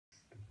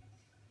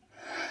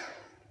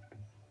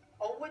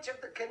Which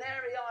of the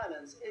Canary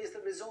Islands is the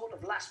resort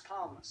of Las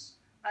Palmas?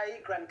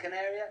 A. Gran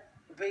Canaria,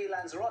 B.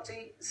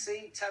 Lanzarote,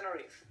 C.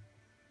 Tenerife.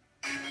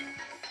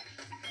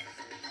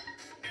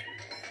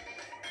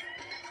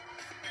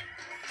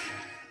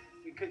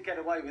 You could get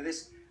away with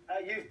this.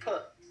 You've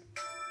put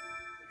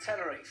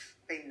Tenerife.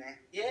 Been there.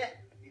 Yeah?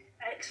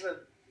 Excellent.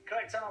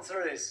 Correct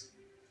answer is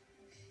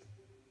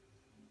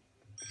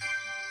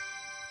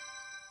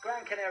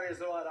Gran Canaria is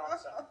the right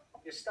answer.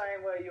 You're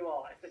staying where you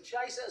are. If the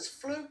chaser has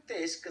fluked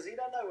this, because he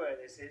don't know where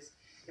this is,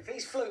 if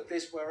he's fluked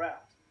this, we're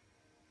out.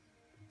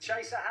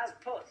 Chaser has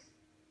put.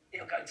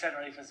 He'll go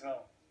Tenerife as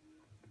well.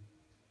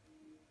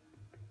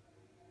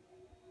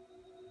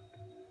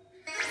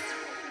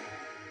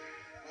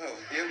 Well,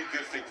 the only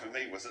good thing for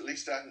me was at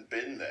least I hadn't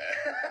been there.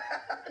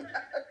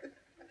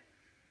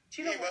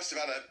 Do you know You must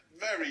have had a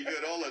very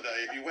good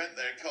holiday if you went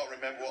there and can't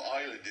remember what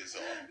island it's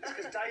on. It's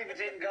because David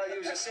didn't go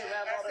use a sim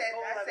out on That's the it,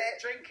 ball that's and it.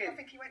 drinking. I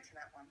think he went to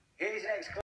that one. Here's your next